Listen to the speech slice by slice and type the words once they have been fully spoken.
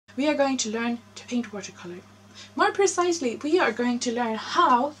we are going to learn to paint watercolor. More precisely, we are going to learn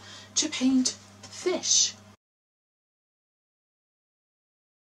how to paint fish.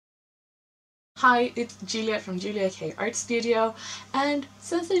 Hi, it's Julia from Julia K Art Studio, and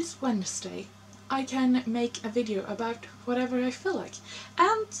since it's Wednesday, I can make a video about whatever I feel like.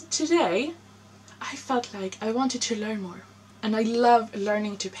 And today, I felt like I wanted to learn more. And I love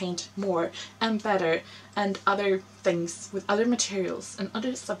learning to paint more and better and other things with other materials and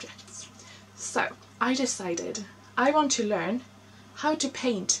other subjects. So I decided I want to learn how to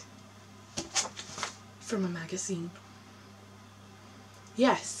paint from a magazine.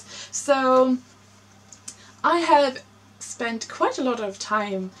 Yes, so I have spent quite a lot of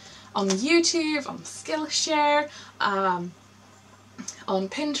time on YouTube, on Skillshare, on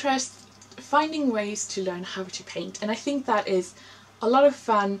Pinterest, finding ways to learn how to paint, and I think that is a lot of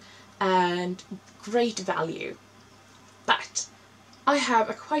fun and great value. But I have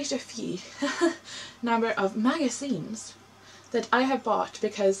quite a few number of magazines that I have bought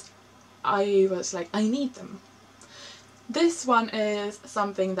because I was like, I need them. This one is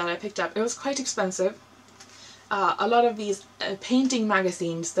something that I picked up. It was quite expensive. A lot of these painting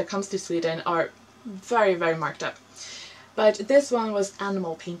magazines that comes to Sweden are very, very marked up. But this one was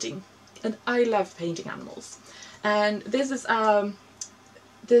animal painting, and I love painting animals. And this is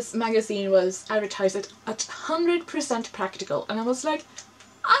this magazine was advertised at 100% practical, and I was like,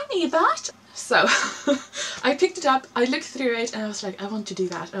 I need that. So I picked it up, I looked through it, and I was like, I want to do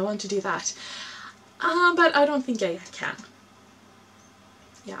that, I want to do that. But I don't think I can.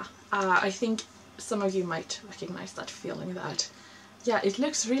 Yeah, I think some of you might recognize that feeling that, yeah, it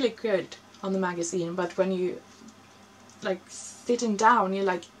looks really good on the magazine, but when you like sitting down, you're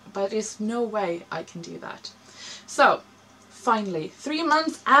like, but there's no way I can do that. So finally, 3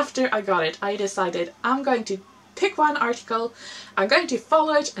 months after I got it, I decided I'm going to pick one article, I'm going to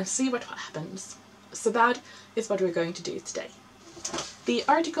follow it and see what happens. So that is what we're going to do today. The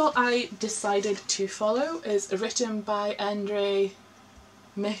article I decided to follow is written by Andre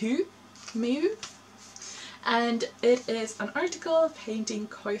Mehu, and it is an article painting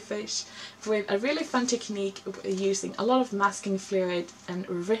koi fish with a really fun technique using a lot of masking fluid and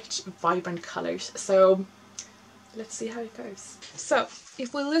rich, vibrant colors. So let's see how it goes. So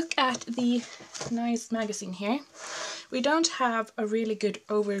if we look at the nice magazine here, we don't have a really good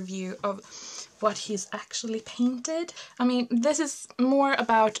overview of what he's actually painted. I mean, this is more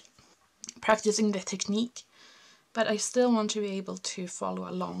about practicing the technique, but I still want to be able to follow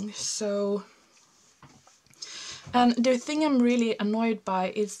along. So, and the thing I'm really annoyed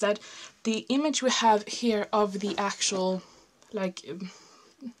by is that the image we have here of the actual, like,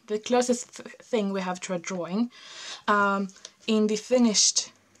 the closest thing we have to a drawing, in the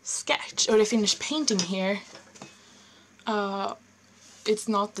finished sketch or the finished painting here, it's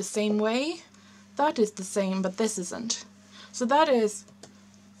not the same way. That is the same, but this isn't. So that is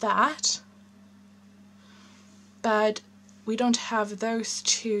that, but we don't have those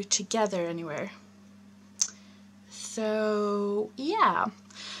two together anywhere. So yeah,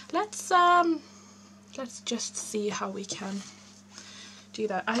 let's just see how we can do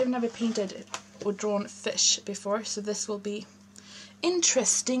that. I have never painted or drawn fish before, so this will be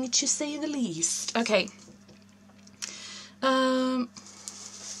interesting to say the least. Okay,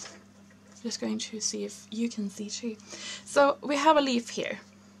 just going to see if you can see too. So we have a leaf here,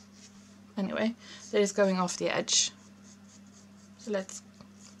 anyway, that is going off the edge. So let's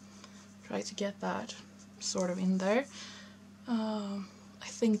try to get that sort of in there. I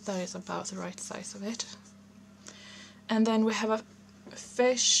think that is about the right size of it. And then we have a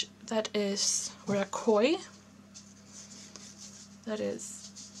fish that is, or a koi, that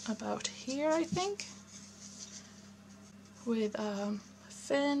is about here, I think, with a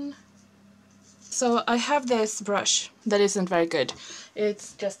fin. So I have this brush that isn't very good.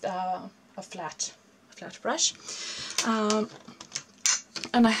 It's just a flat brush.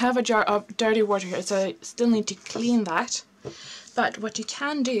 And I have a jar of dirty water here, so I still need to clean that. But what you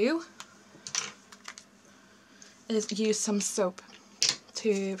can do is use some soap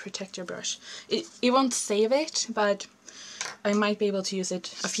to protect your brush. It won't save it, but I might be able to use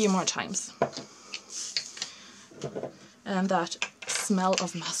it a few more times. And that smell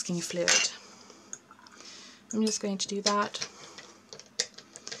of masking fluid. I'm just going to do that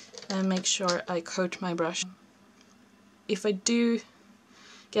and make sure I coat my brush. If I do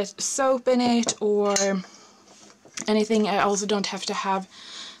get soap in it or anything, I also don't have to have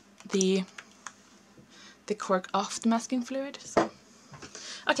the cork off the masking fluid. So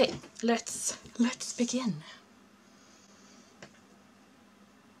okay, let's begin.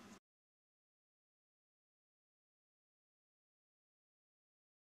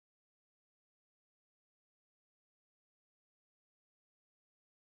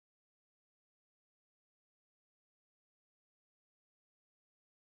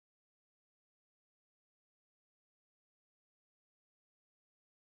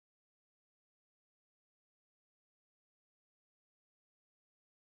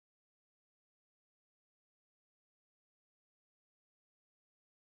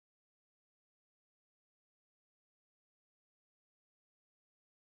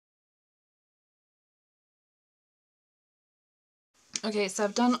 Okay, so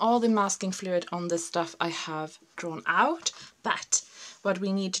I've done all the masking fluid on the stuff I have drawn out, but what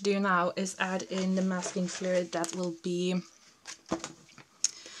we need to do now is add in the masking fluid that will be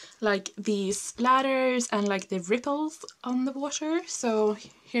like the splatters and like the ripples on the water. So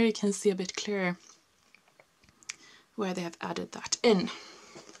here you can see a bit clearer where they have added that in.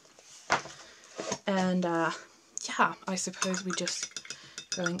 And yeah, I suppose we're just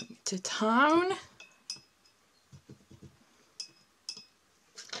going to town.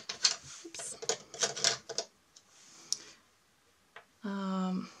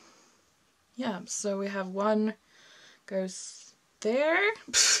 Yeah, so we have one goes there.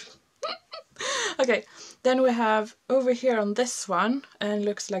 Okay, then we have over here on this one, and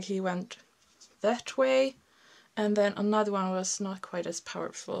looks like he went that way, and then another one was not quite as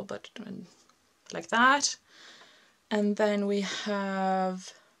powerful, but like that. And then we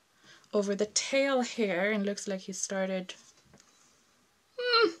have over the tail here, and looks like he started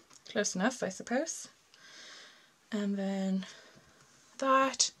close enough, I suppose. And then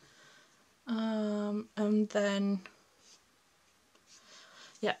that. And then,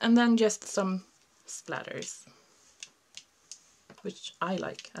 yeah, and then just some splatters, which I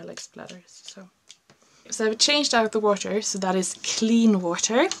like splatters. So I've changed out the water, so that is clean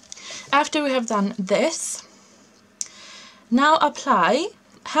water. After we have done this, now apply.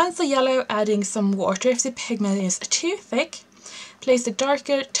 Hands are yellow, adding some water. If the pigment is too thick, place the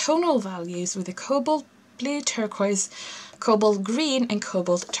darker tonal values with the cobalt blue, turquoise, cobalt green and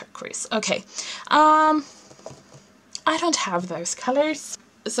cobalt turquoise. Okay, I don't have those colors.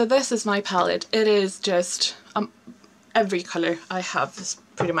 So this is my palette. It is just every color I have is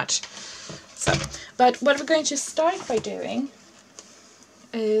pretty much. So, but what we're going to start by doing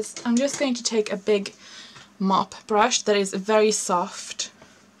is I'm just going to take a big mop brush that is very soft,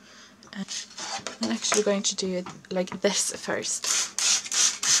 and I'm actually going to do it like this first.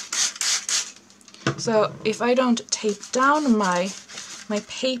 So if I don't tape down my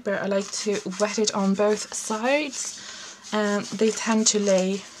paper, I like to wet it on both sides, and they tend to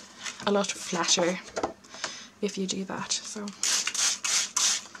lay a lot flatter if you do that.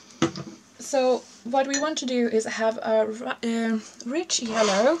 So what we want to do is have a rich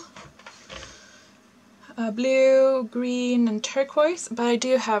yellow, blue, green and turquoise, but I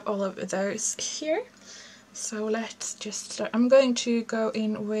do have all of those here. So let's just start. I'm going to go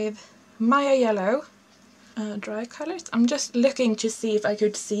in with Maya yellow, dry colors. I'm just looking to see if I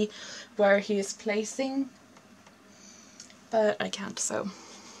could see where he is placing, but I can't, so.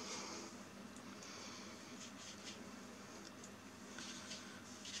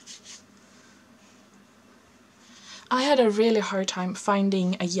 I had a really hard time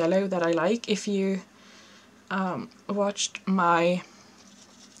finding a yellow that I like. If you watched my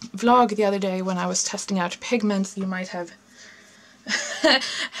vlog the other day when I was testing out pigments, you might have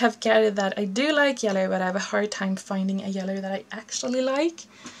gathered that I do like yellow, but I have a hard time finding a yellow that I actually like.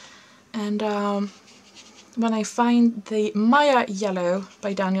 And when I find the Maya yellow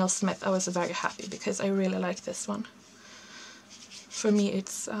by Daniel Smith, I was very happy because I really like this one. For me,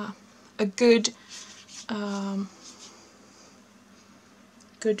 it's a good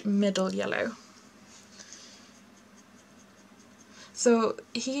good middle yellow. So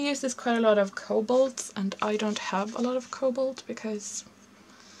he uses quite a lot of cobalt, and I don't have a lot of cobalt because,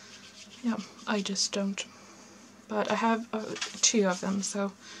 yeah, I just don't. But I have 2 of them, so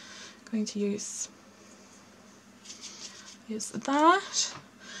I'm going to use that.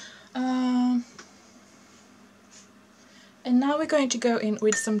 And now we're going to go in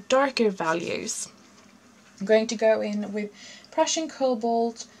with some darker values. I'm going to go in with Prussian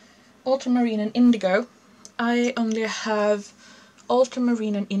Cobalt, Ultramarine and Indigo. I only have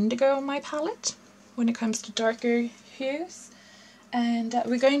Ultramarine and Indigo on my palette when it comes to darker hues, and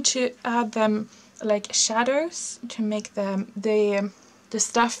we're going to add them like shadows to make them the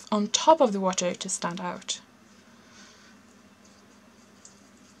stuff on top of the water to stand out.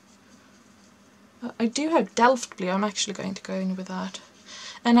 I do have Delft Blue. I'm actually going to go in with that,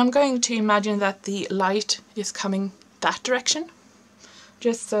 and I'm going to imagine that the light is coming that direction,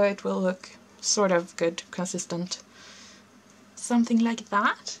 just so it will look sort of good, consistent. Something like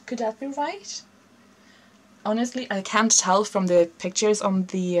that. Could that be right? Honestly, I can't tell from the pictures on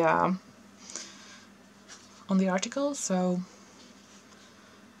the article, so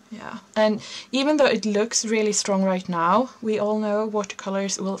yeah. And even though it looks really strong right now, we all know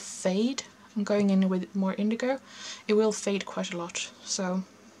watercolors will fade. I'm going in with more indigo. It will fade quite a lot, so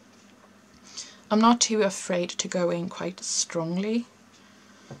I'm not too afraid to go in quite strongly.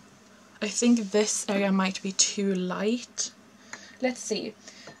 I think this area might be too light. Let's see.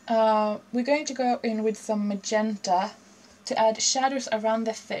 We're going to go in with some magenta to add shadows around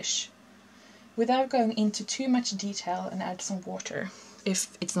the fish without going into too much detail, and add some water if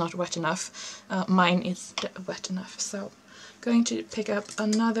it's not wet enough. Mine is wet enough, so I'm going to pick up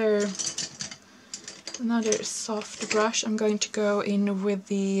another soft brush. I'm going to go in with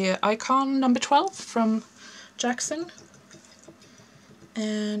the Icon number 12 from Jackson,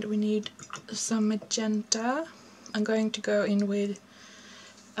 and we need some magenta. I'm going to go in with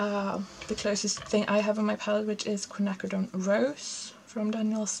the closest thing I have on my palette, which is Quinacridone Rose from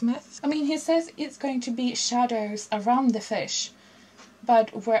Daniel Smith. I mean, he says it's going to be shadows around the fish,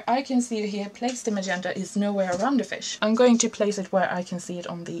 but where I can see here place the magenta is nowhere around the fish. I'm going to place it where I can see it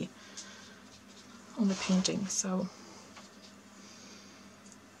on the painting, so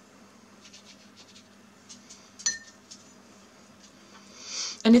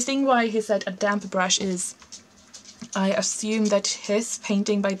and the thing why he said a damp brush is I assume that his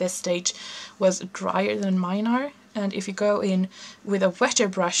painting by this stage was drier than mine are, and if you go in with a wetter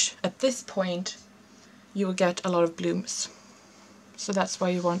brush at this point you will get a lot of blooms. So that's why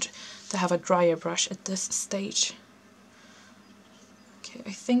you want to have a drier brush at this stage. Okay,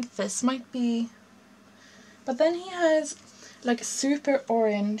 I think this might be... But then he has like super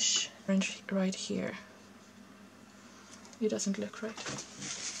orange right here. It doesn't look right.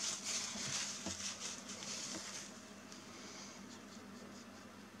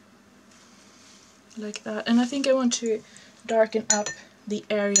 Like that. And I think I want to darken up the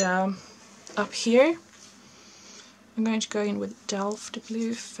area up here. I'm going to go in with Delft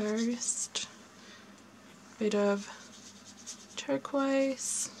blue first. Bit of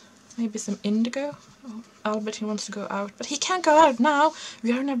turquoise. Maybe some indigo. Oh, Albert, he wants to go out, but he can't go out now.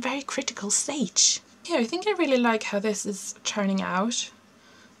 We are in a very critical stage. Yeah, I think I really like how this is turning out.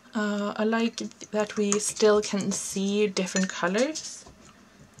 I like that we still can see different colors.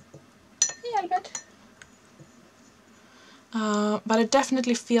 Hey, Albert. But I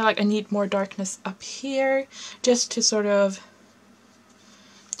definitely feel like I need more darkness up here, just to sort of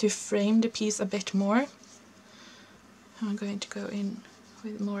to frame the piece a bit more. I'm going to go in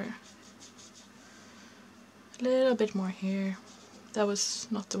with more, a little bit more here. That was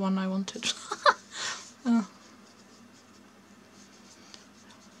not the one I wanted.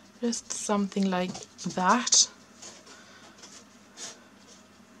 Just something like that.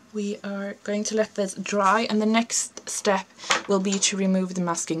 We are going to let this dry, and the next step will be to remove the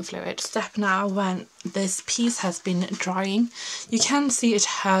masking fluid. Step now, when this piece has been drying, you can see it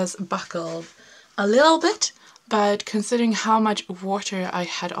has buckled a little bit, but considering how much water I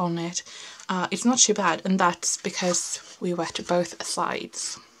had on it, it's not too bad, and that's because we wet both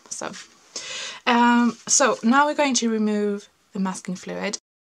sides. So now we're going to remove the masking fluid.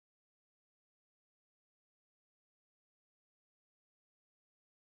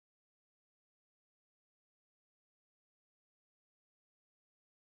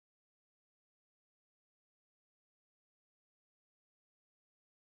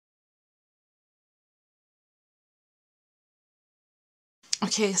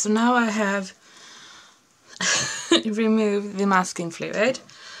 Okay, so now I have removed the masking fluid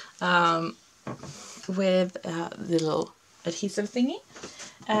with the little adhesive thingy,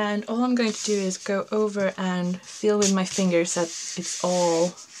 and all I'm going to do is go over and feel with my fingers that it's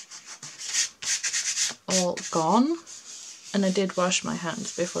all gone. And I did wash my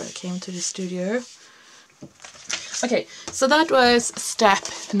hands before I came to the studio. Okay, so that was step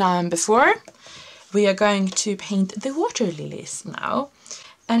number 4. We are going to paint the water lilies now.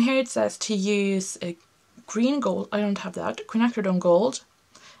 And here it says to use a green gold, I don't have that, Quinacridone Gold,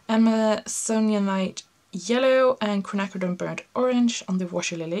 Amazonianite Yellow and Quinacridone Burnt Orange on the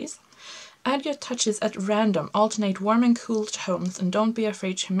water lilies. Add your touches at random, alternate warm and cool tones, and don't be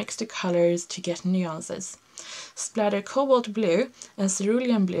afraid to mix the colors to get nuances. Splatter cobalt blue and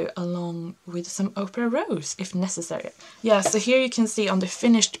cerulean blue along with some ochre rose if necessary. Yeah, so here you can see on the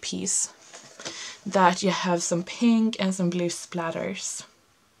finished piece that you have some pink and some blue splatters.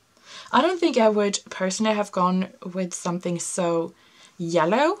 I don't think I would personally have gone with something so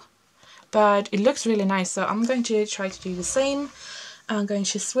yellow, but it looks really nice, so I'm going to try to do the same. I'm going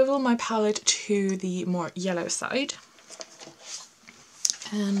to swivel my palette to the more yellow side,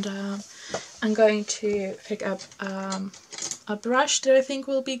 and I'm going to pick up a brush that I think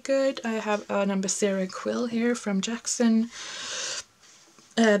will be good. I have a number 0 quill here from Jackson.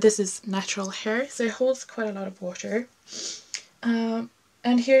 This is natural hair, so it holds quite a lot of water.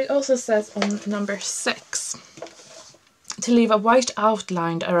 And here it also says on number 6 to leave a white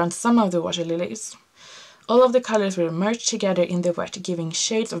outline around some of the water lilies. All of the colors will merge together in the wet, giving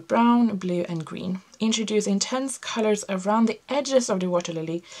shades of brown, blue and green. Introduce intense colors around the edges of the water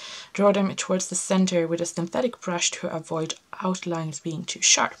lily. Draw them towards the center with a synthetic brush to avoid outlines being too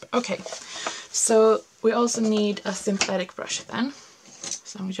sharp. Okay, so we also need a synthetic brush then.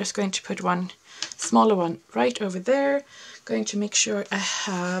 So I'm just going to put one smaller one right over there. Going to make sure I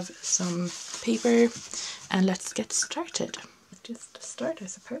have some paper, and let's get started. Just start, I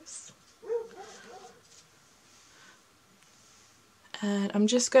suppose. And I'm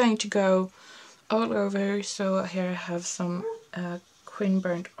just going to go all over. So here I have some Quin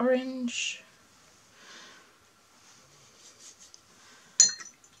Burnt Orange,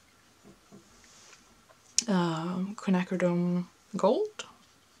 Quinacridone Gold.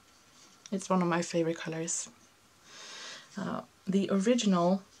 It's one of my favorite colors. The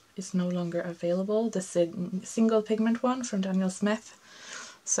original is no longer available, the single pigment one from Daniel Smith.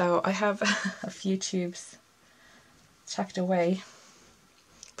 So I have a few tubes tucked away,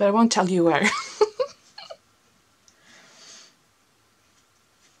 but I won't tell you where.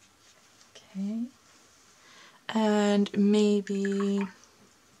 Okay, and maybe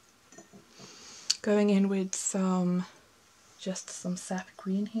going in with just some sap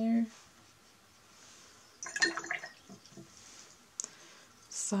green here,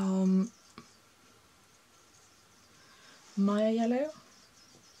 some Maya yellow.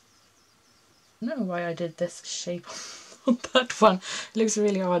 I don't know why I did this shape on that one, it looks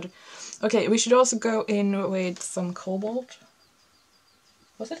really odd. Okay, we should also go in with some cobalt.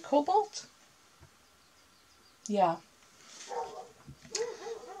 Was it cobalt? Yeah.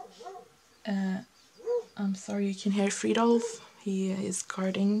 I'm sorry you can hear Friedolf. He is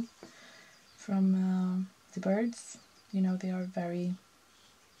guarding from the birds. You know,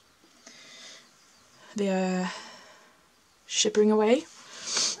 they are shippering away.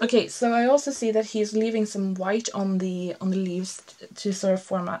 Okay, so I also see that he's leaving some white on the leaves to sort of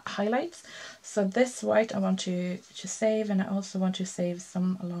form highlights. So this white I want to save, and I also want to save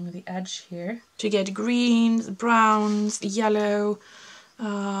some along the edge here to get greens, browns, yellow,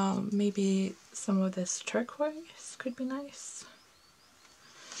 maybe some of this turquoise could be nice.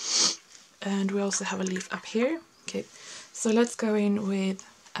 And we also have a leaf up here. Okay, so let's go in with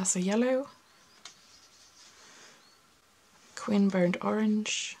Azo Yellow, Quin Burnt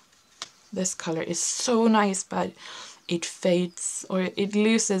Orange. This color is so nice, but it fades, or it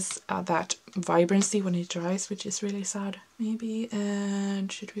loses that vibrancy when it dries, which is really sad. Maybe,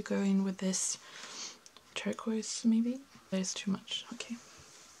 and should we go in with this turquoise maybe? There's too much, okay.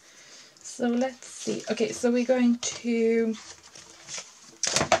 So let's see. Okay, so we're going to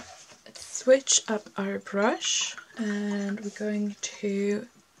switch up our brush, and we're going to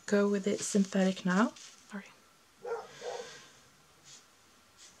go with it synthetic now. Sorry.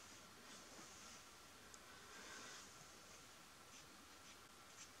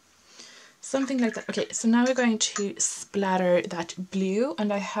 Something like that. Okay, so now we're going to splatter that blue,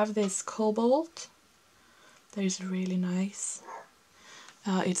 and I have this cobalt that is really nice.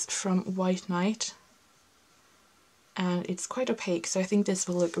 It's from White Knight, and it's quite opaque, so I think this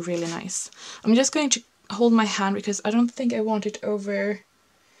will look really nice. I'm just going to hold my hand because I don't think I want it over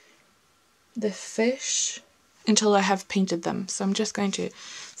the fish until I have painted them. So I'm just going to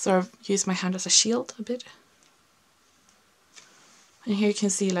sort of use my hand as a shield a bit. And here you can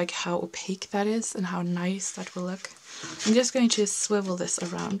see like how opaque that is and how nice that will look. I'm just going to swivel this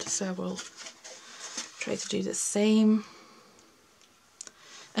around, so I will try to do the same.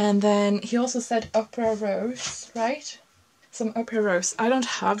 And then he also said Opera Rose, right? Some Opera Rose. I don't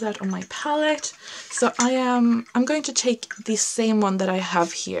have that on my palette, so I'm going to take the same one that I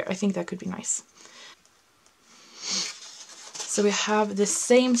have here. I think that could be nice. So we have the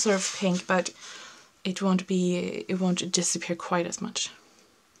same sort of pink, but it won't disappear quite as much.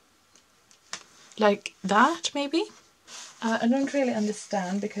 Like that, maybe? I don't really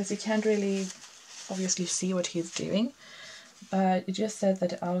understand because you can't really obviously see what he's doing, but it just said that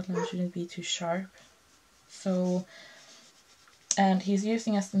the outline shouldn't be too sharp. So, and he's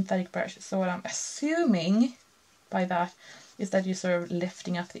using a synthetic brush, so what I'm assuming by that is that you're sort of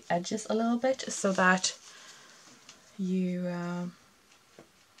lifting up the edges a little bit so that you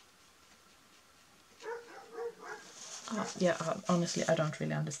honestly I don't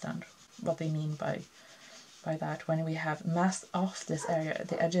really understand what they mean by that. When we have masked off this area,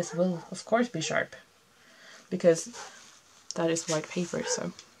 the edges will of course be sharp because that is white paper.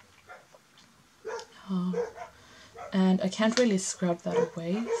 So and I can't really scrub that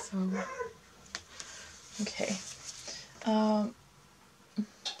away, so okay.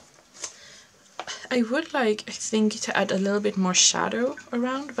 I would like, I think, to add a little bit more shadow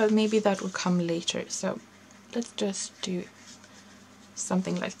around, but maybe that will come later. So let's just do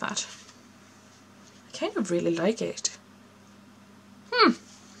something like that. I kind of really like it.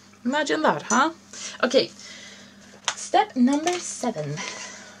 Imagine that, huh? Okay, step number 7.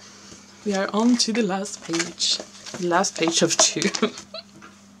 We are on to the last page. Last page of 2.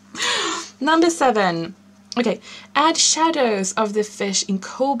 Number 7. Okay, add shadows of the fish in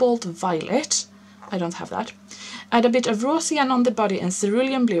cobalt violet. I don't have that. Add a bit of raw sienna on the body and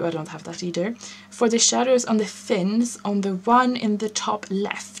cerulean blue. I don't have that either. For the shadows on the fins on the one in the top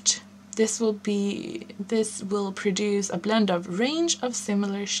left. This will produce a blend of range of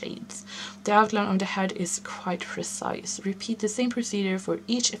similar shades. The outline of the head is quite precise. Repeat the same procedure for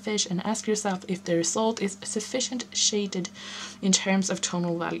each fish and ask yourself if the result is sufficient shaded in terms of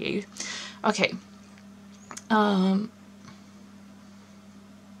tonal value. Okay.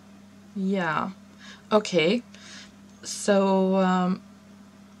 Yeah. Okay. So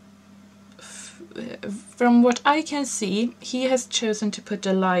from what I can see, he has chosen to put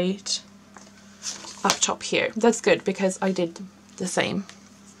the light up top here. That's good because I did the same.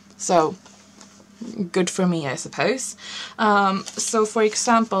 So good for me, I suppose. So for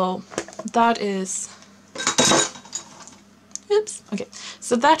example, that is, oops, okay.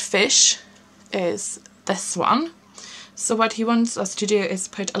 So that fish is this one. So what he wants us to do is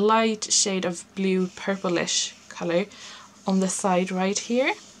put a light shade of blue purplish color on the side right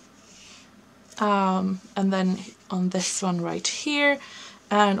here. And then on this one right here,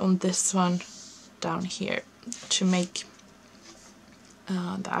 and on this one down here to make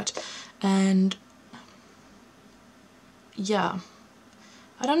that. And yeah,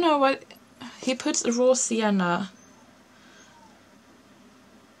 I don't know what he puts raw sienna.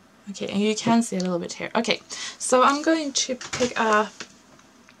 Okay, and you can see a little bit here. Okay, so I'm going to pick up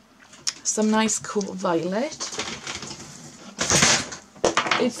some nice cool violet.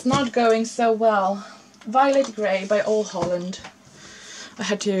 It's not going so well. Violet Grey by All Holland. I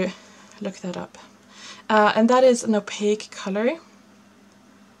had to look that up. And that is an opaque color,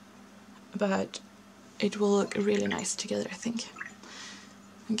 but it will look really nice together, I think.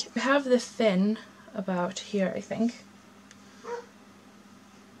 Okay. We have the fin about here, I think.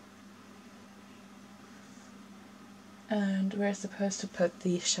 And we're supposed to put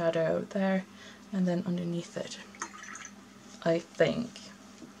the shadow there and then underneath it, I think.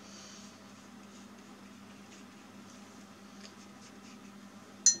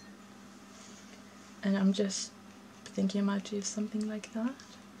 And I'm just thinking I might do something like that.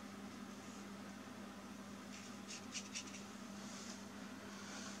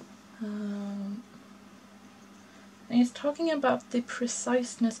 And he's talking about the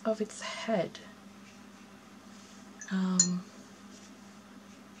preciseness of its head.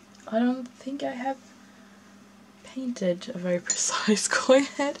 I don't think I have painted a very precise koi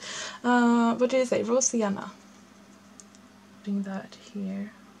head. What did it say? Raw sienna. Doing that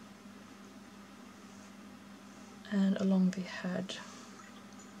here. And along the head.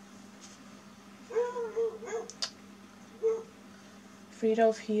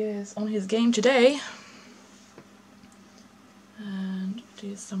 Fridolf, he is on his game today. And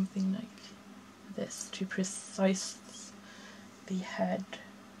do something like this to precise the head.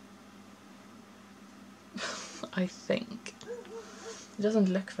 I think. It doesn't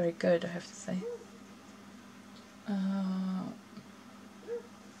look very good, I have to say.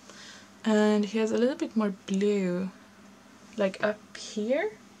 And he has a little bit more blue, like up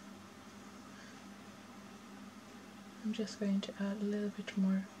here. I'm just going to add a little bit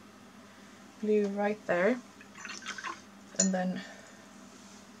more blue right there. And then,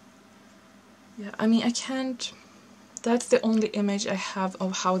 yeah, I mean, I can't, that's the only image I have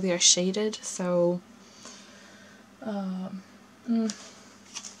of how they are shaded, so,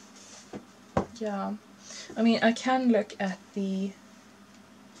 yeah. I mean, I can look at the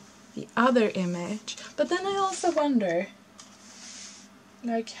other image, but then I also wonder,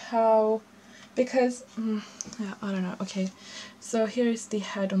 like, how, because, yeah, I don't know. Okay, so here's the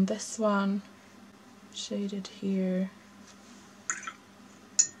head on this one, shaded here.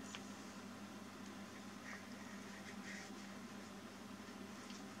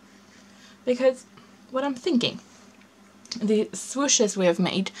 Because what I'm thinking, the swooshes we have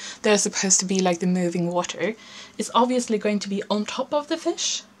made, they're supposed to be like the moving water, is obviously going to be on top of the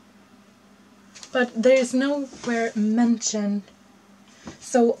fish, but there is nowhere mentioned.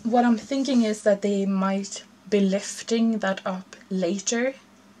 So what I'm thinking is that they might be lifting that up later.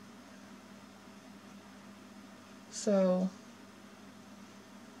 So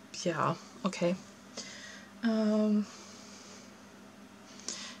yeah, okay.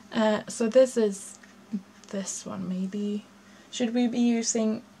 So this is this one, maybe. Should we be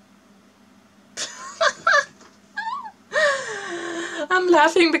using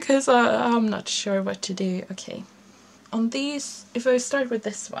laughing because I'm not sure what to do. Okay, on these, if I start with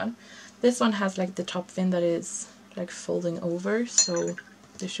this one has like the top fin that is like folding over, so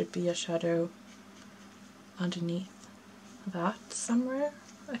there should be a shadow underneath that somewhere,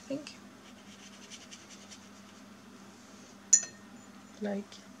 I think. Like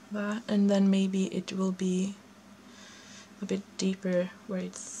that, and then maybe it will be a bit deeper where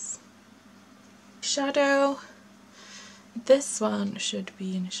it's shadow. This one should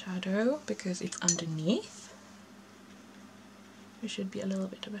be in shadow because it's underneath. There should be a little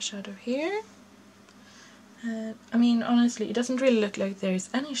bit of a shadow here. I mean, honestly, it doesn't really look like there's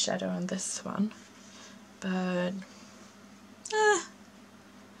any shadow on this one, but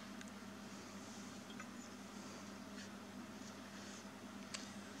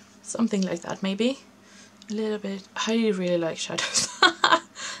something like that maybe. A little bit. I really like shadows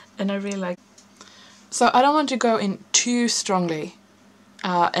and I really like, so I don't want to go in too strongly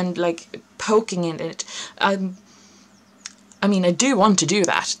and like poking in it. I mean, I do want to do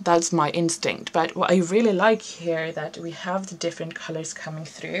that, that's my instinct, but what I really like here that we have the different colors coming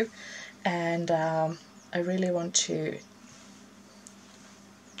through, and I really want to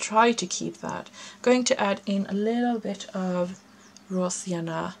try to keep that. I'm going to add in a little bit of raw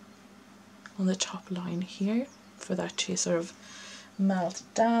sienna on the top line here for that to sort of melt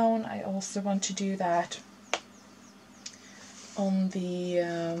down. I also want to do that on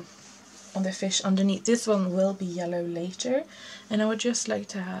the fish underneath. This one will be yellow later, and I would just like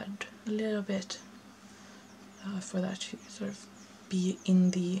to add a little bit for that to sort of be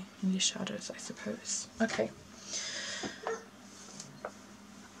in the shadows, I suppose. Okay.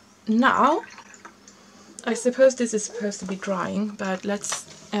 Now, I suppose this is supposed to be drying, but let's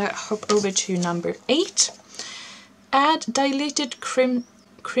hop over to number 8. Add diluted crimson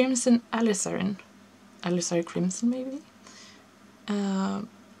alizarin. Alizarin crimson, maybe?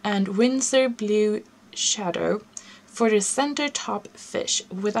 And Winsor blue shadow for the center top fish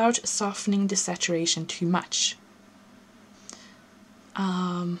without softening the saturation too much.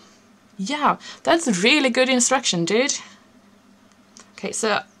 Yeah, that's really good instruction, dude. Okay,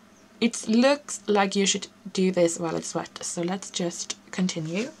 so it looks like you should do this while it's wet, so let's just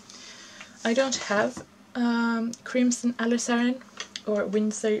continue. I don't have crimson alizarin or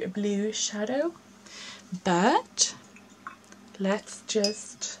Winsor blue shadow, but let's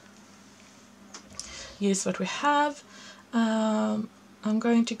just use what we have. I'm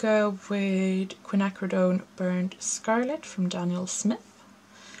going to go with Quinacridone Burnt Scarlet from Daniel Smith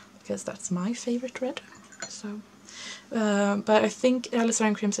because that's my favorite red. So, but I think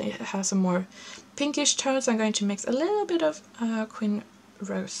Alizarin Crimson has a more pinkish tone, so I'm going to mix a little bit of Quin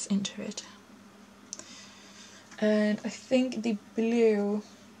Rose into it. And I think the blue,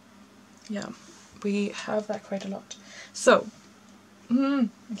 yeah, we have that quite a lot. So,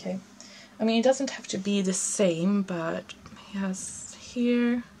 okay. I mean, it doesn't have to be the same, but he has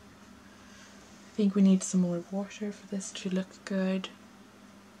here. I think we need some more water for this to look good.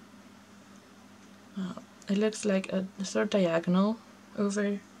 It looks like a sort of diagonal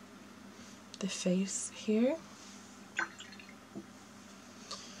over the face here.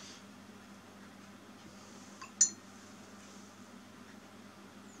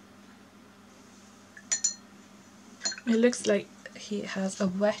 It looks like he has a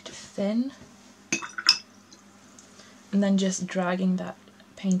wet fin, and then just dragging that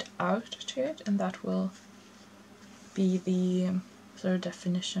paint out to it, and that will be the sort of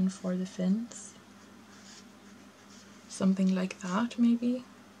definition for the fins. Something like that, maybe.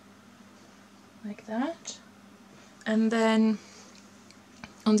 Like that. And then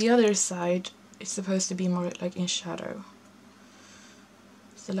on the other side it's supposed to be more like in shadow.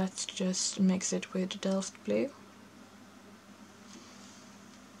 So let's just mix it with Delft Blue.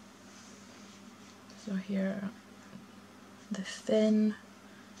 So here, the fin,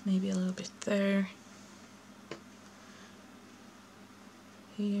 maybe a little bit there,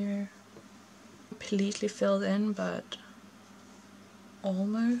 here, completely filled in, but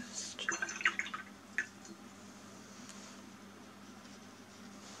almost.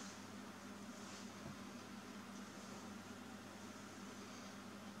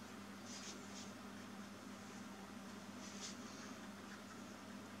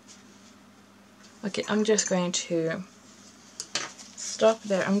 Okay, I'm just going to stop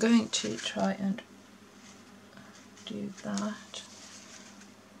there. I'm going to try and do that.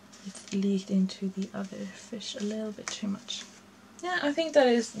 It's leaked into the other fish a little bit too much. Yeah, I think that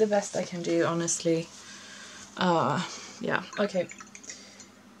is the best I can do, honestly. Yeah, okay.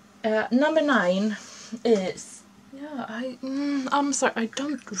 Number 9 is, yeah, I'm sorry, I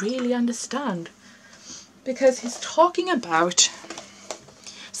don't really understand. Because he's talking about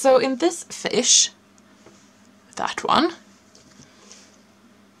So in this fish, that one,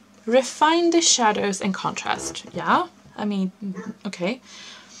 refine the shadows and contrast. Yeah, I mean, okay.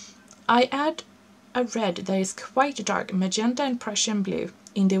 I add a red that is quite dark, magenta and Prussian blue,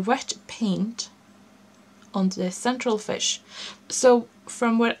 in the wet paint on the central fish. So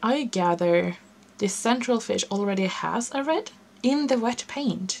from what I gather, the central fish already has a red in the wet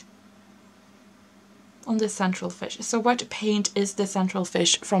paint on the central fish. So wet paint is the central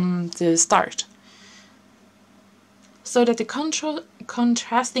fish from the start. So that the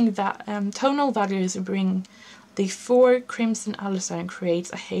contrasting tonal values bring the 4 crimson alizarin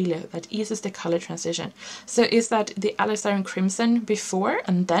creates a halo that eases the color transition. So is that the alizarin crimson before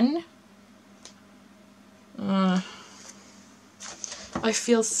and then? I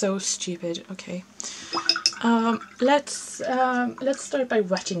feel so stupid. Okay. Let's start by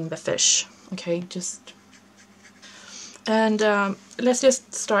wetting the fish. Okay, let's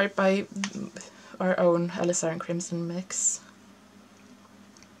just start by our own alizarin crimson mix,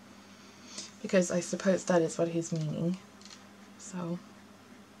 because I suppose that is what he's meaning. So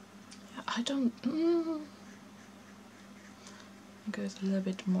I don't. It goes a little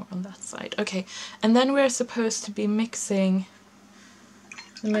bit more on that side. Okay, and then we're supposed to be mixing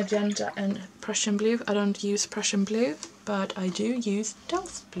the magenta and Prussian blue. I don't use Prussian blue, but I do use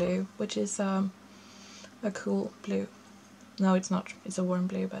Delft blue, which is a cool blue. No, it's not. It's a warm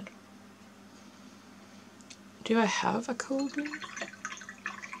blue, but do I have a cool blue?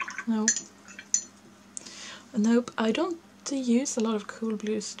 No. Nope, I don't use a lot of cool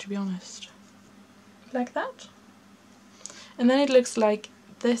blues, to be honest. Like that. And then it looks like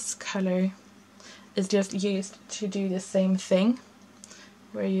this color is just used to do the same thing,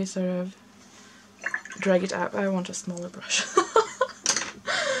 where you sort of drag it out. I want a smaller brush.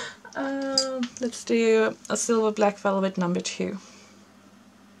 Let's do a Silver Black Velvet number 2.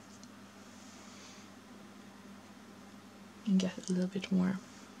 And get a little bit more.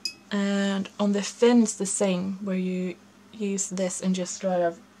 And on the fin it's the same, where you use this and just sort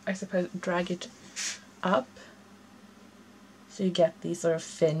of, I suppose, drag it up. So you get these sort of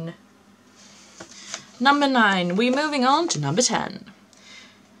fin. Number 9, we're moving on to number 10.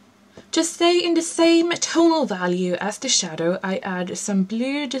 To stay in the same tonal value as the shadow, I add some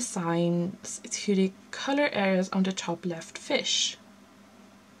blue designs to the color areas on the top left fish.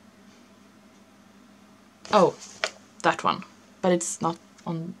 Oh, that one, but it's not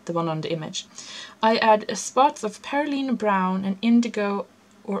on the one on the image. I add spots of perylene brown and indigo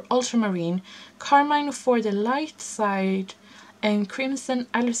or ultramarine, carmine for the light side, and crimson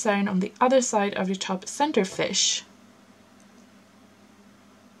alizarin on the other side of the top center fish.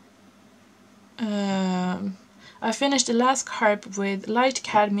 I finished the last carp with light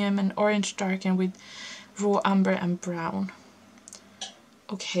cadmium and orange darken with raw umber and brown.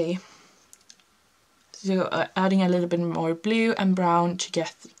 Okay, so adding a little bit more blue and brown to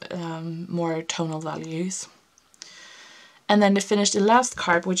get more tonal values. And then to finish the last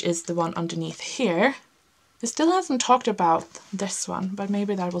carp, which is the one underneath here. We still haven't talked about this one, but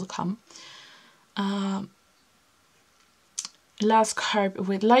maybe that will come. Last carp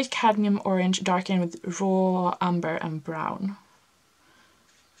with light cadmium orange darken with raw umber and brown.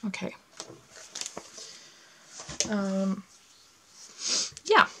 Okay.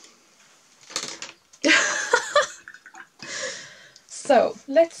 Yeah. So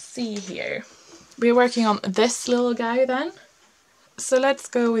let's see here. We're working on this little guy then. So let's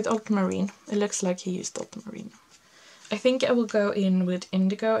go with ultramarine. It looks like he used ultramarine. I think I will go in with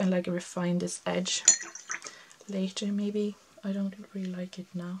indigo and like refine this edge later maybe. I don't really like it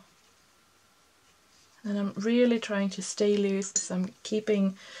now. And I'm really trying to stay loose, so I'm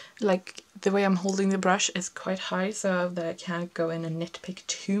keeping, like, the way I'm holding the brush is quite high so that I can't go in and nitpick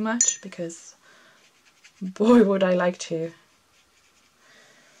too much, because boy would I like to.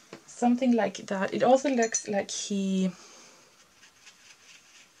 Something like that. It also looks like he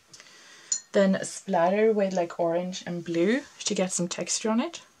then splattered with like orange and blue to get some texture on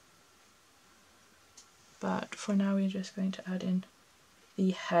it. But for now we're just going to add in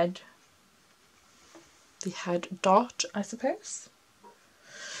the head dot, I suppose.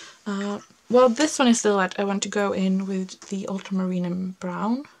 Well, this one is still wet. I want to go in with the ultramarine and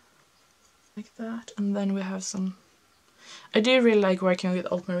brown, like that. And then we have some... I do really like working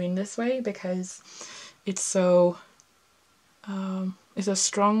with ultramarine this way because it's so... it's a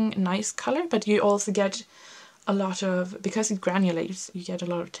strong, nice color, but you also get a lot of... Because it granulates, you get a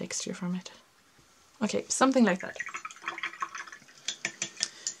lot of texture from it. Okay, something like that.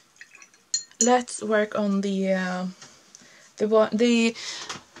 Let's work on the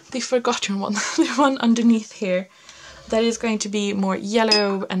forgotten one, the one underneath here. that is going to be more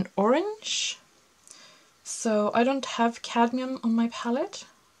yellow and orange. So I don't have cadmium on my palette.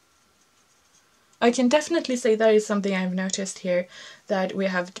 I can definitely say that is something I've noticed here, that we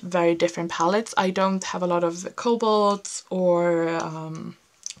have very different palettes. I don't have a lot of cobalts or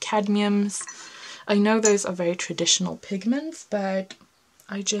cadmiums. I know those are very traditional pigments, but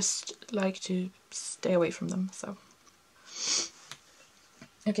I just like to stay away from them, so.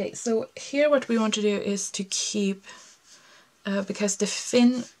 Okay, so here what we want to do is to keep, because the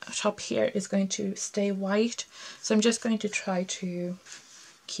fin top here is going to stay white, so I'm just going to try to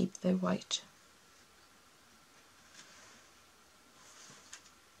keep the white.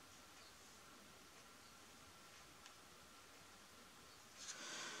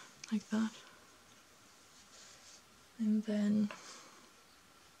 Like that. And then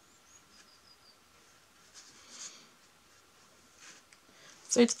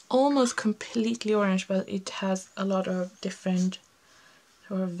so it's almost completely orange, but it has a lot of different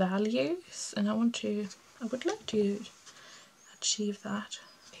sort of values, and I would like to achieve that.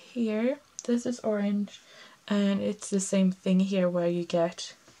 Here, this is orange, and it's the same thing here where you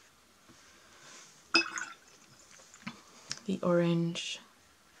get the orange.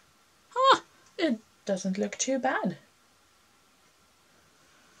 Ah, it doesn't look too bad.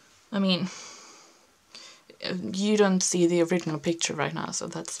 I mean, you don't see the original picture right now, so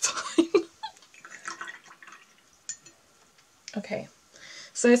that's fine. Okay,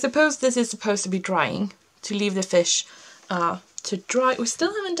 so I suppose this is supposed to be drying, to leave the fish to dry. We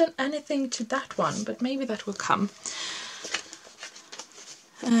still haven't done anything to that one, but maybe that will come.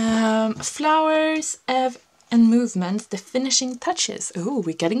 Flowers, Eve, and movements, the finishing touches. Oh,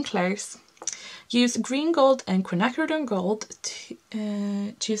 we're getting close. Use green gold and quinacridone gold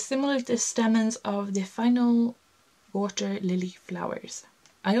to simulate the stamens of the final water lily flowers.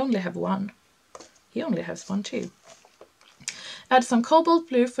 I only have one. He only has one too. Add some cobalt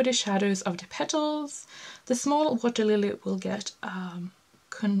blue for the shadows of the petals. The small water lily will get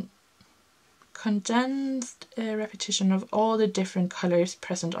condensed repetition of all the different colors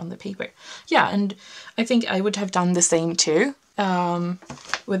present on the paper. Yeah, and I think I would have done the same too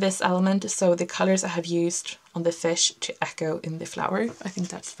with this element. So the colors I have used on the fish to echo in the flower. I think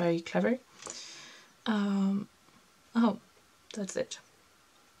that's very clever. Oh, that's it.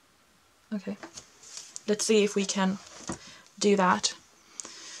 Okay, let's see if we can do that.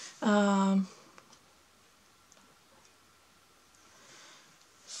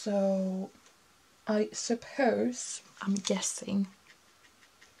 So I suppose, I'm guessing,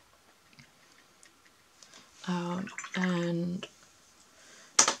 and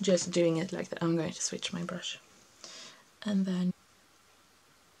just doing it like that. I'm going to switch my brush, and then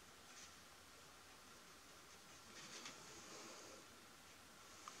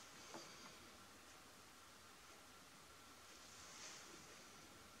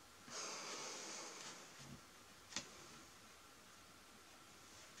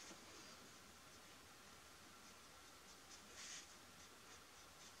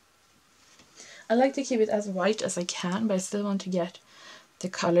I like to keep it as white as I can, but I still want to get the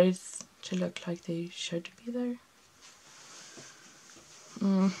colors to look like they should be there.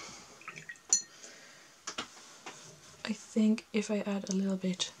 I think if I add a little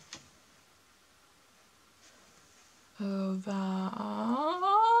bit of,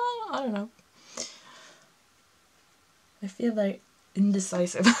 I don't know. I feel very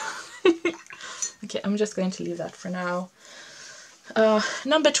indecisive. Okay, I'm just going to leave that for now.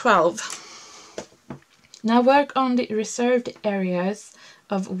 Number 12. Now work on the reserved areas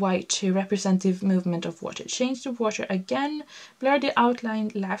of white to represent the movement of water. Change the water again. Blur the outline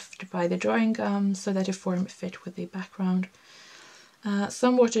left by the drawing gum so that the form fit with the background.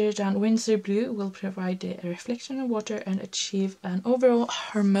 Some watered down Winsor blue will provide the reflection of water and achieve an overall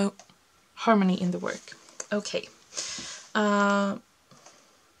harmony in the work. Okay. Yeah.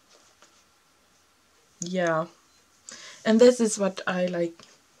 And this is what I like.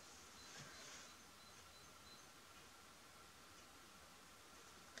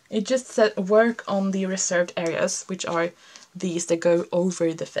 It just said work on the reserved areas, which are these that go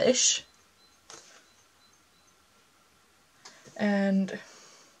over the fish. And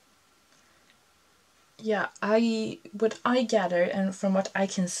yeah, what I gather, and from what I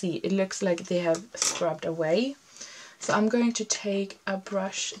can see, it looks like they have scrubbed away. So I'm going to take a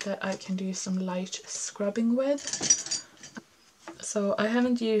brush that I can do some light scrubbing with. So I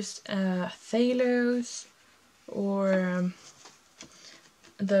haven't used phthalo or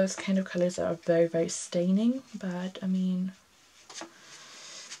those kind of colors that are very, very staining, but I mean,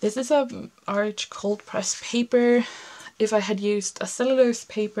 this is a art cold press paper. If I had used a cellulose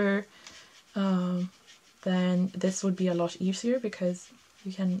paper, then this would be a lot easier because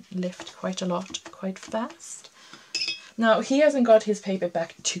you can lift quite a lot quite fast. Now he hasn't got his paper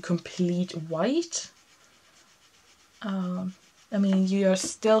back to complete white. I mean, you are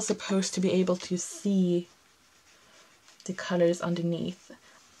still supposed to be able to see the colors underneath.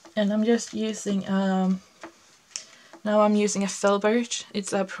 And I'm just using, now I'm using a Filbert.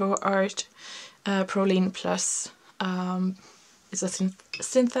 It's a ProArt Prolene Plus. It's a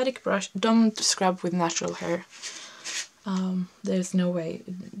synthetic brush. Don't scrub with natural hair. There's no way,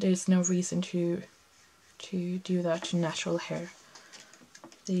 there's no reason to do that to natural hair.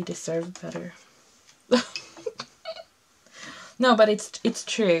 They deserve better. No, but it's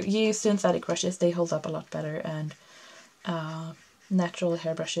true. Use synthetic brushes, they hold up a lot better, and natural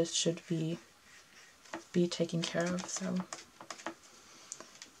hairbrushes should be taken care of. So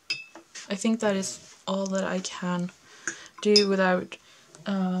I think that is all that I can do without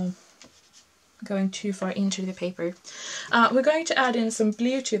going too far into the paper. We're going to add in some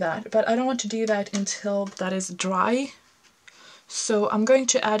blue to that, but I don't want to do that until that is dry. So I'm going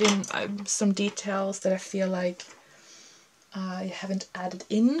to add in some details that I feel like I haven't added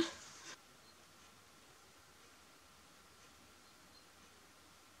in.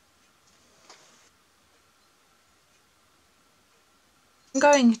 I'm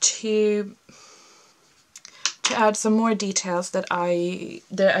going to add some more details that I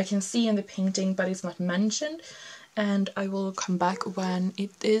can see in the painting but it's not mentioned, and I will come back when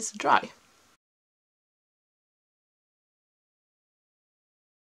it is dry.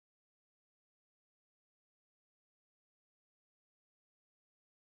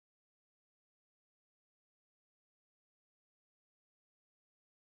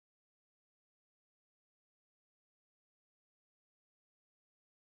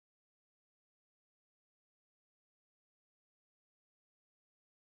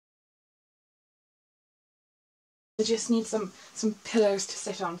 I just need some pillows to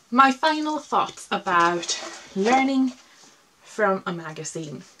sit on. My final thoughts about learning from a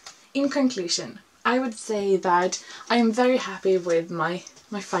magazine. In conclusion, I would say that I am very happy with my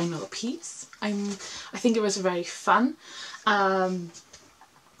final piece. I think it was very fun.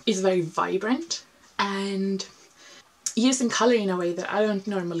 It's very vibrant, and using colour in a way that I don't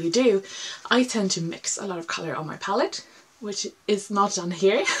normally do, I tend to mix a lot of colour on my palette, which is not done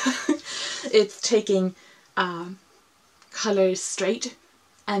here. It's taking colours straight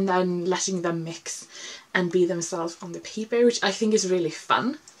and then letting them mix and be themselves on the paper, which I think is really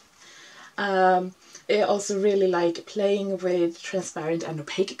fun. I also really like playing with transparent and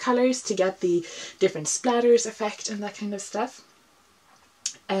opaque colours to get the different splatters effect and that kind of stuff.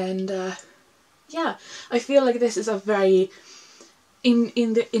 And yeah, I feel like this is a very,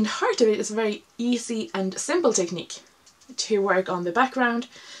 in heart of it, it's a very easy and simple technique to work on the background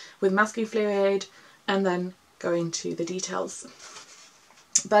with masking fluid and then go into the details.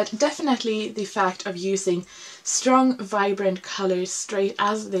 But definitely the fact of using strong, vibrant colours straight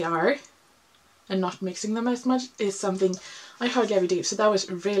as they are and not mixing them as much is something I hardly ever do. So that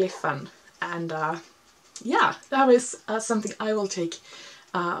was really fun, and yeah, that was something I will take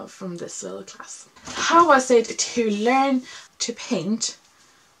from this little class. How was it to learn to paint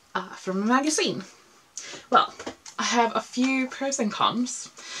from a magazine? Well, I have a few pros and cons.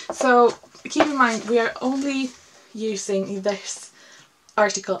 So keep in mind, we are only using this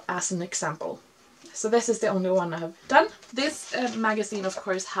article as an example. So this is the only one I have done. This magazine, of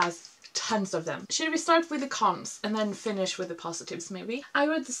course, has tons of them. Should we start with the cons and then finish with the positives maybe? I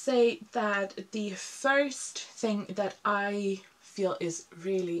would say that the first thing that I feel is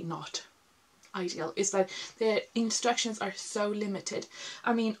really not ideal is that the instructions are so limited.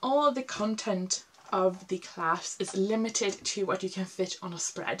 I mean, all of the content of the class is limited to what you can fit on a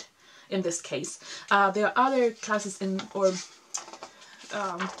spread in this case. There are other classes or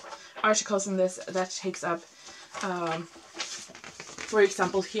articles in this that takes up, for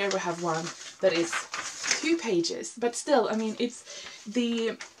example, here we have one that is 2 pages, but still, I mean, it's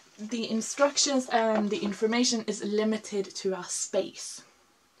the instructions and the information is limited to a space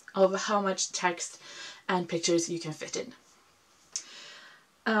of how much text and pictures you can fit in.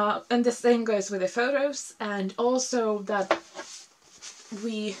 And the same goes with the photos, and also that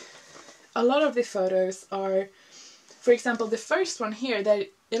a lot of the photos are, for example, the first one here that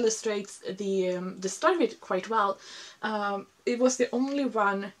illustrates the start of it quite well. It was the only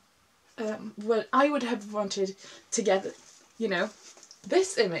one what I would have wanted to get, you know,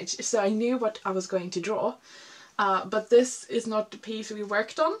 this image, so I knew what I was going to draw. But this is not the piece we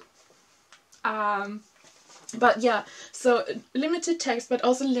worked on. But yeah, so limited text but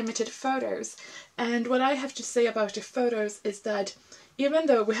also limited photos. And what I have to say about the photos is that even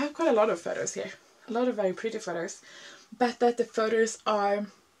though we have quite a lot of photos here, a lot of very pretty photos, but that the photos are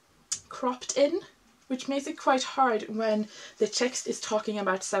cropped in, which makes it quite hard when the text is talking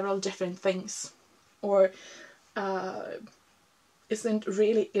about several different things, or isn't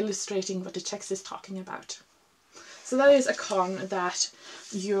really illustrating what the text is talking about. So that is a con, that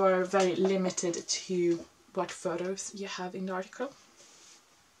you are very limited to what photos you have in the article.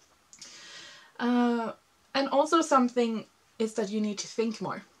 And also something is that you need to think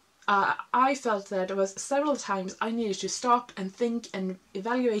more. I felt that there was several times I needed to stop and think and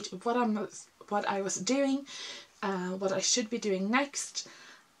evaluate what I was doing, what I should be doing next.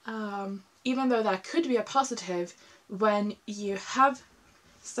 Even though that could be a positive, when you have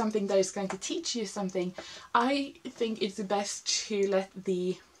something that is going to teach you something, I think it's best to let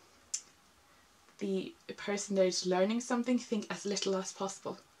the person that is learning something think as little as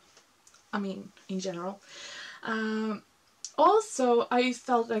possible. I mean, in general. Also, I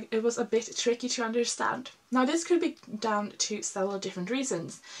felt like it was a bit tricky to understand. Now, this could be down to several different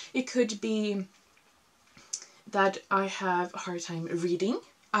reasons. It could be that I have a hard time reading.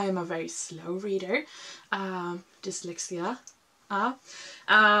 I am a very slow reader. Dyslexia.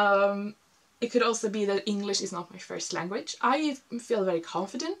 It could also be that English is not my first language. I feel very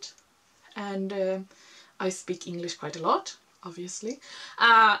confident, and I speak English quite a lot, obviously,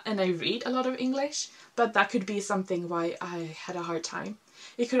 and I read a lot of English, but that could be something why I had a hard time.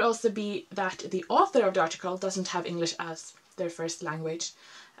 It could also be that the author of the article doesn't have English as their first language,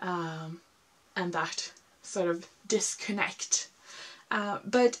 and that sort of disconnect.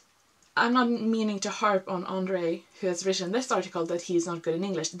 But I'm not meaning to harp on Andre, who has written this article, that he's not good in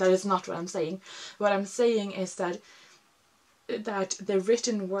English. That is not what I'm saying. What I'm saying is that the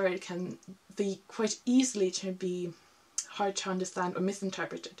written word can be quite easily to be hard to understand or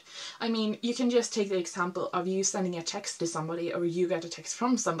misinterpreted. I mean, you can just take the example of you sending a text to somebody, or you get a text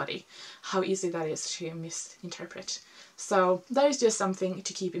from somebody, how easy that is to misinterpret. So that is just something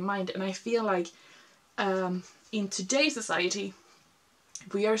to keep in mind. And I feel like in today's society,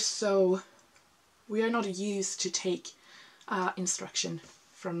 we are not used to take instruction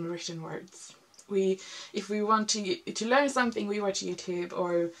from written words. If we want to learn something, we watch YouTube,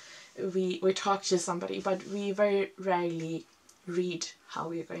 or we talk to somebody, but we very rarely read how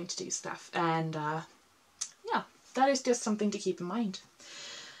we are going to do stuff. And yeah, that is just something to keep in mind.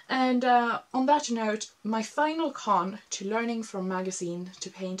 And on that note, my final con to learning from magazine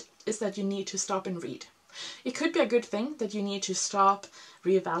to paint is that you need to stop and read. It could be a good thing that you need to stop,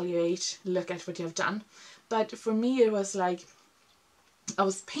 reevaluate, look at what you have done. But for me, it was like I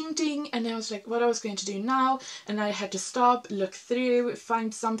was painting and I was like, what I was going to do now, and I had to stop, look through,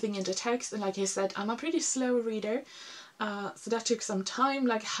 find something in the text. And like I said, I'm a pretty slow reader, so that took some time.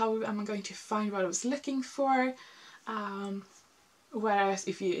 Like, how am I going to find what I was looking for? Whereas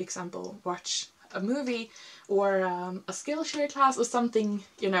if you, example, watch a movie or a Skillshare class or something,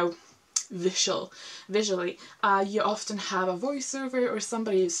 you know, visually, you often have a voiceover or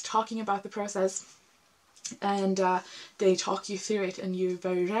somebody is talking about the process, and they talk you through it, and you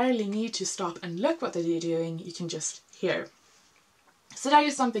very rarely need to stop and look what they're doing. You can just hear. So that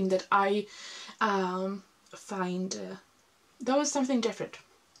is something that I find that was something different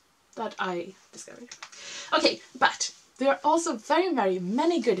that I discovered. Okay, but there are also very, very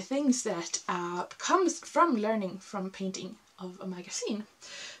many good things that comes from learning from painting of a magazine.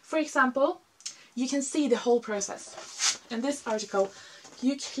 For example, you can see the whole process. In this article,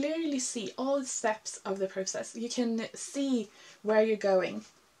 you clearly see all the steps of the process. You can see where you're going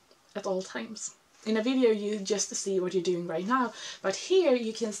at all times. In a video, you just see what you're doing right now, but here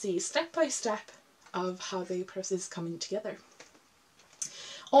you can see step by step of how the process is coming together.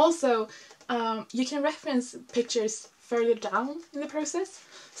 Also, you can reference pictures further down in the process.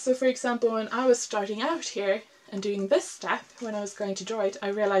 So for example, when I was starting out here and doing this step, when I was going to draw it, I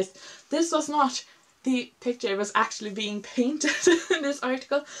realized this was not the picture, it was actually being painted in this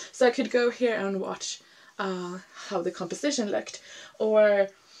article. So I could go here and watch how the composition looked. Or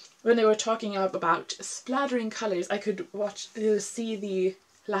when they were talking about splattering colors, I could see the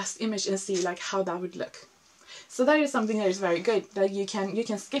last image and see like how that would look. So that is something that is very good, that you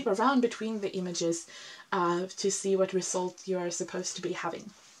can skip around between the images to see what result you are supposed to be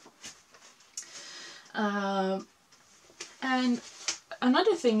having. And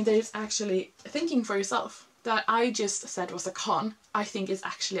another thing that is actually thinking for yourself, that I just said was a con, I think is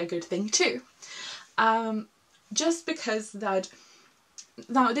actually a good thing too. Just because that,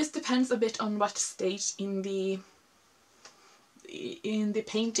 now this depends a bit on what stage in the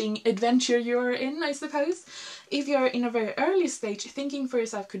painting adventure you're in, I suppose. If you're in a very early stage, thinking for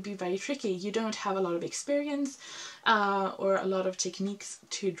yourself could be very tricky. You don't have a lot of experience or a lot of techniques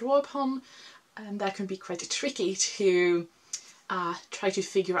to draw upon. and that can be quite tricky to try to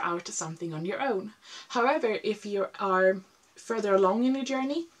figure out something on your own. However, if you are further along in your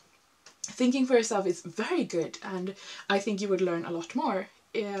journey, thinking for yourself is very good, and I think you would learn a lot more.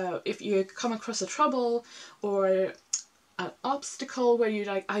 If you come across a trouble or an obstacle where you're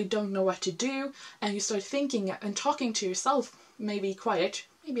like, I don't know what to do, and you start thinking and talking to yourself, maybe quiet,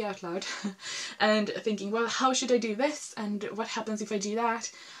 maybe out loud, and thinking, well, how should I do this, and what happens if I do that?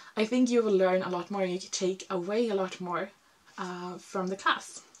 I think you will learn a lot more, and you can take away a lot more from the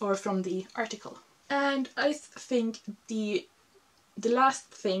class or from the article. And I think the last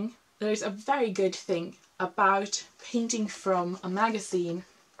thing, there's a very good thing about painting from a magazine,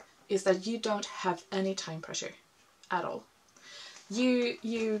 is that you don't have any time pressure at all.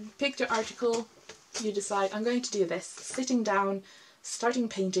 You pick your article, you decide, I'm going to do this, sitting down, starting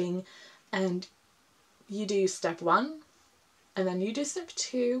painting, and you do step 1, and then you do step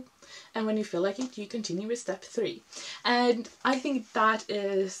 2, and when you feel like it, you continue with step 3. And I think that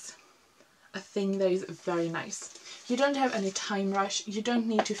is a thing that is very nice. You don't have any time rush, you don't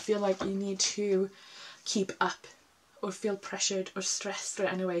need to feel like you need to keep up or feel pressured or stressed or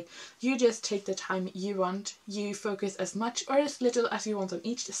any way. You just take the time you want, you focus as much or as little as you want on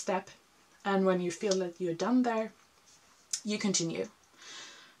each step, and when you feel that you're done there, you continue.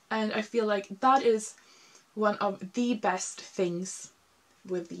 And I feel like that is one of the best things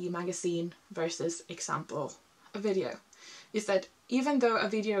with the magazine versus example a video, is that even though a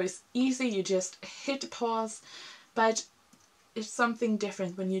video is easy, you just hit pause, but it's something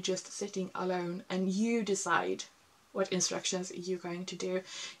different when you're just sitting alone and you decide what instructions you're going to do.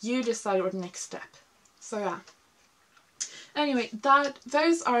 You decide what next step. So yeah. Anyway,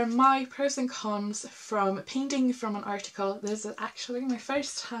 those are my pros and cons from painting from an article. This is actually my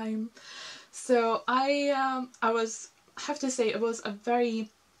first time. So I have to say it was a very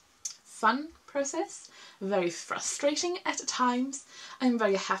fun process, very frustrating at times. I'm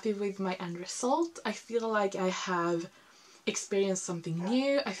very happy with my end result. I feel like I have experienced something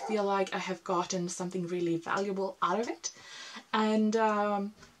new. I feel like I have gotten something really valuable out of it, and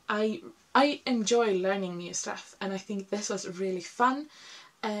I enjoy learning new stuff, and I think this was really fun.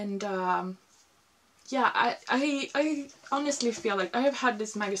 And yeah, I honestly feel like I have had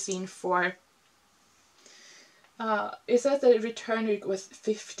this magazine for it says that the return week was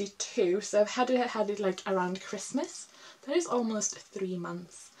 52, so I've had it like around Christmas. That is almost 3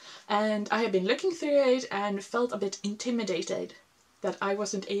 months. And I have been looking through it and felt a bit intimidated that I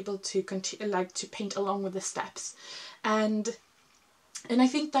wasn't able to to paint along with the steps. And I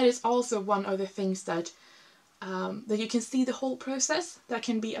think that is also one of the things that that you can see the whole process, that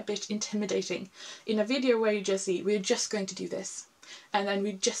can be a bit intimidating. In a video where you just see, we're just going to do this, and then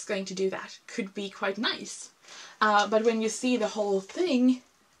we're just going to do that, could be quite nice. But when you see the whole thing,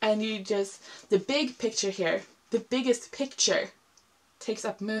 and you just, the big picture here, the biggest picture takes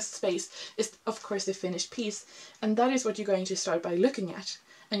up most space, is of course the finished piece, and that is what you're going to start by looking at,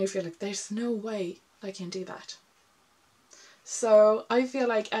 and you feel like there's no way I can do that. So I feel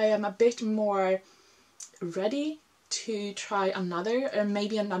like I am a bit more ready to try another, or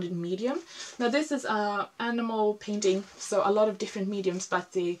maybe another medium. Now this is animal painting, so a lot of different mediums,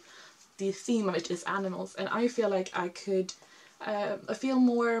 but the theme of it is animals, and I feel like I could I feel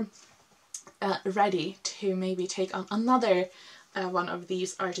more ready to maybe take on another one of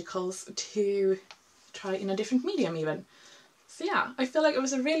these articles to try in a different medium even. So yeah, I feel like it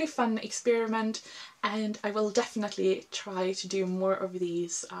was a really fun experiment, and I will definitely try to do more of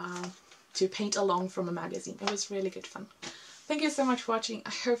these to paint along from a magazine. It was really good fun. Thank you so much for watching.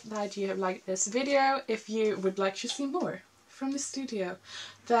 I hope that you have liked this video. If you would like to see more from the studio,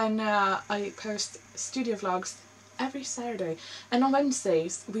 then I post studio vlogs every Saturday, and on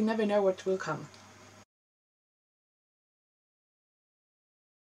Wednesdays we never know what will come.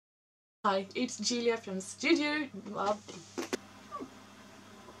 Hi, it's Julia from Studio.